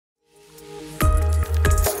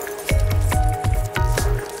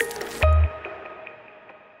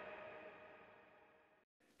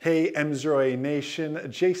Hey M0A Nation,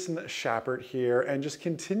 Jason Schappert here, and just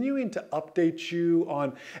continuing to update you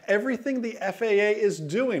on everything the FAA is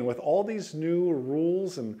doing with all these new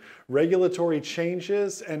rules and regulatory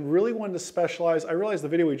changes, and really wanted to specialize. I realized the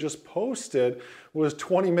video we just posted was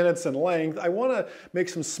 20 minutes in length. I want to make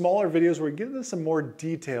some smaller videos where we get into some more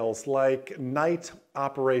details like night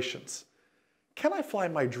operations. Can I fly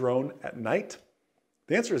my drone at night?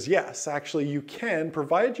 The answer is yes. Actually, you can,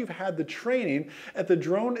 provided you've had the training and the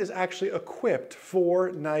drone is actually equipped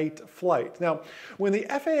for night flight. Now, when the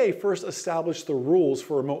FAA first established the rules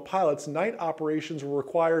for remote pilots, night operations were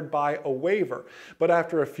required by a waiver. But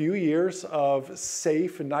after a few years of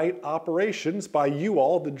safe night operations by you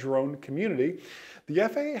all, the drone community, the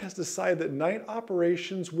FAA has decided that night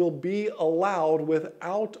operations will be allowed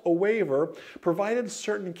without a waiver, provided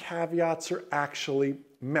certain caveats are actually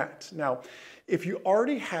met. Now, if you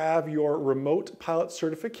already have your remote pilot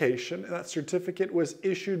certification, and that certificate was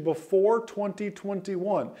issued before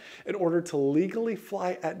 2021, in order to legally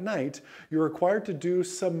fly at night, you're required to do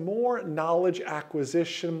some more knowledge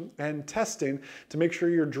acquisition and testing to make sure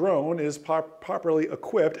your drone is properly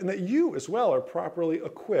equipped and that you as well are properly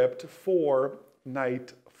equipped for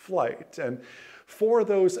night flight. And for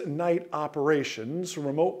those night operations,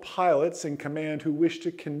 remote pilots in command who wish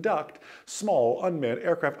to conduct small unmanned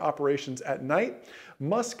aircraft operations at night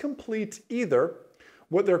must complete either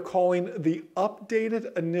what they're calling the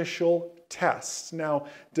updated initial tests. Now,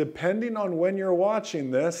 depending on when you're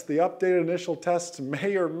watching this, the updated initial tests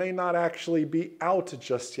may or may not actually be out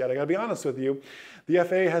just yet. I gotta be honest with you, the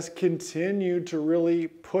FAA has continued to really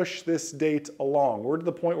push this date along. We're to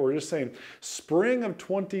the point where we're just saying spring of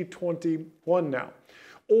 2021 now,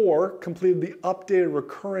 or completed the updated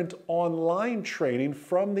recurrent online training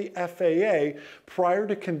from the FAA prior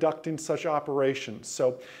to conducting such operations.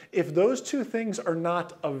 So if those two things are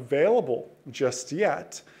not available just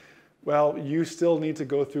yet, well, you still need to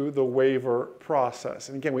go through the waiver process.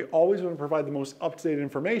 And again, we always want to provide the most up-to-date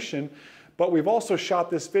information, but we've also shot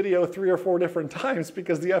this video 3 or 4 different times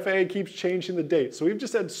because the FAA keeps changing the date. So we've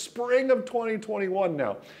just said spring of 2021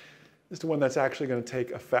 now. This is the one that's actually going to take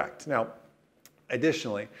effect. Now,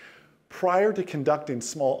 additionally, prior to conducting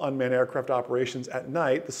small unmanned aircraft operations at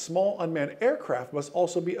night, the small unmanned aircraft must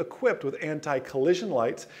also be equipped with anti-collision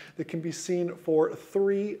lights that can be seen for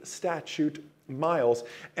 3 statute miles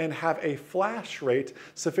and have a flash rate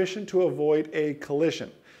sufficient to avoid a collision.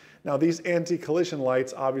 Now, these anti-collision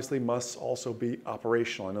lights obviously must also be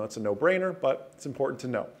operational. I know it's a no-brainer, but it's important to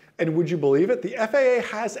know. And would you believe it? The FAA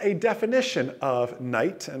has a definition of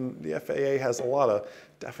night, and the FAA has a lot of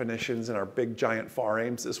definitions in our big giant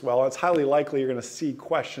FARAMs as well. It's highly likely you're going to see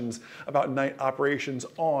questions about night operations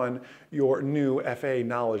on your new FAA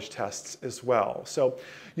knowledge tests as well. So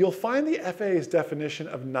you'll find the FAA's definition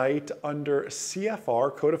of night under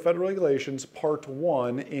CFR, Code of Federal Regulations, Part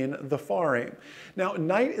 1 in the FARAM. Now,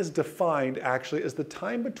 night is defined actually as the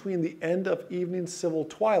time between the end of evening civil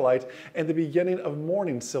twilight and the beginning of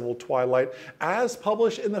morning civil twilight, as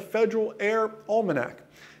published in the Federal Air Almanac.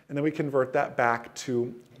 And then we convert that back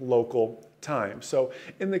to local time. So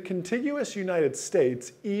in the contiguous United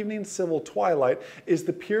States, evening civil twilight is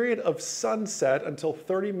the period of sunset until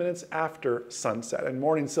 30 minutes after sunset. And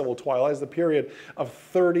morning civil twilight is the period of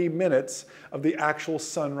 30 minutes of the actual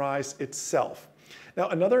sunrise itself. Now,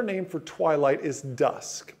 another name for twilight is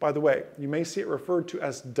dusk. By the way, you may see it referred to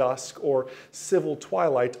as dusk or civil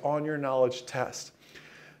twilight on your knowledge test.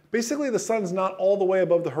 Basically, the sun's not all the way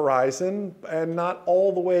above the horizon and not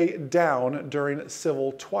all the way down during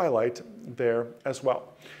civil twilight there as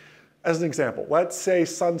well. As an example, let's say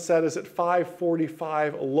sunset is at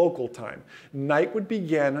 5:45 local time. Night would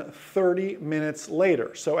begin 30 minutes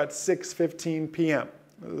later, so at 6:15 p.m.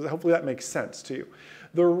 Hopefully that makes sense to you.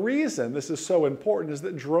 The reason this is so important is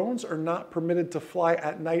that drones are not permitted to fly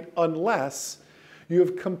at night unless you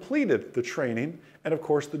have completed the training, and of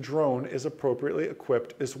course the drone is appropriately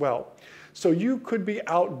equipped as well. So you could be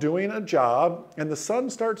out doing a job and the sun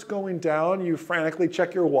starts going down, you frantically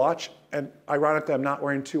check your watch, and ironically I'm not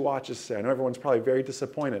wearing 2 watches today. I know everyone's probably very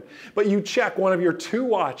disappointed, but you check one of your 2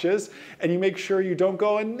 watches and you make sure you don't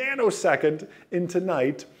go a nanosecond into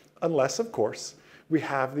night, unless of course we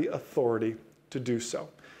have the authority to do so.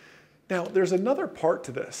 Now, there's another part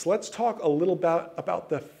to this. Let's talk a little about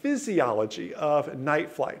the physiology of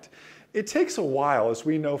night flight. It takes a while, as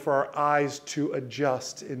we know, for our eyes to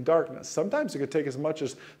adjust in darkness. Sometimes it could take as much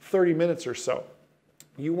as 30 minutes or so.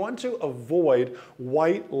 You want to avoid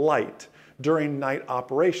white light during night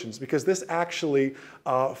operations because this actually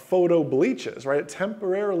photo bleaches, right? It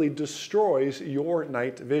temporarily destroys your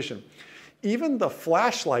night vision. Even the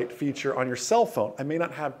flashlight feature on your cell phone. I may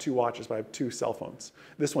not have two watches, but I have two cell phones.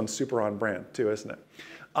 This one's super on brand too, isn't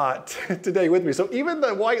it? Today with me. So even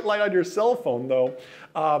the white light on your cell phone, though,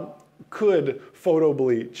 could photo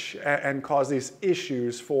bleach and cause these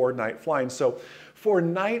issues for night flying. So for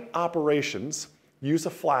night operations, use a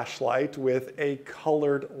flashlight with a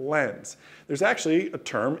colored lens. There's actually a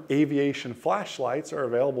term, aviation flashlights are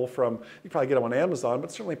available from, you can probably get them on Amazon,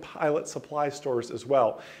 but certainly pilot supply stores as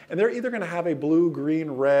well. And they're either gonna have a blue,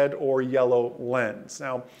 green, red, or yellow lens.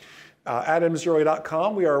 Now, at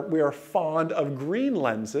mzeroy.com, we are fond of green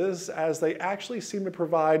lenses as they actually seem to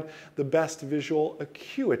provide the best visual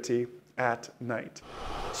acuity at night.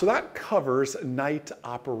 So that covers night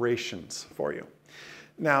operations for you.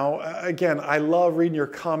 Now, again, I love reading your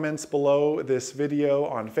comments below this video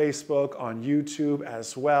on Facebook, on YouTube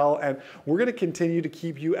as well, and we're going to continue to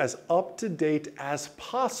keep you as up to date as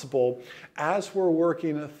possible as we're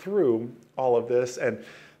working through all of this, and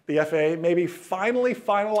the FAA maybe finally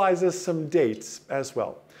finalizes some dates as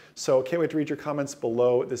well. So can't wait to read your comments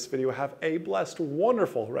below this video. Have a blessed,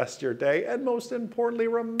 wonderful rest of your day, and most importantly,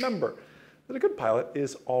 remember that a good pilot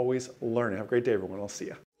is always learning. Have a great day, everyone. I'll see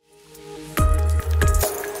you.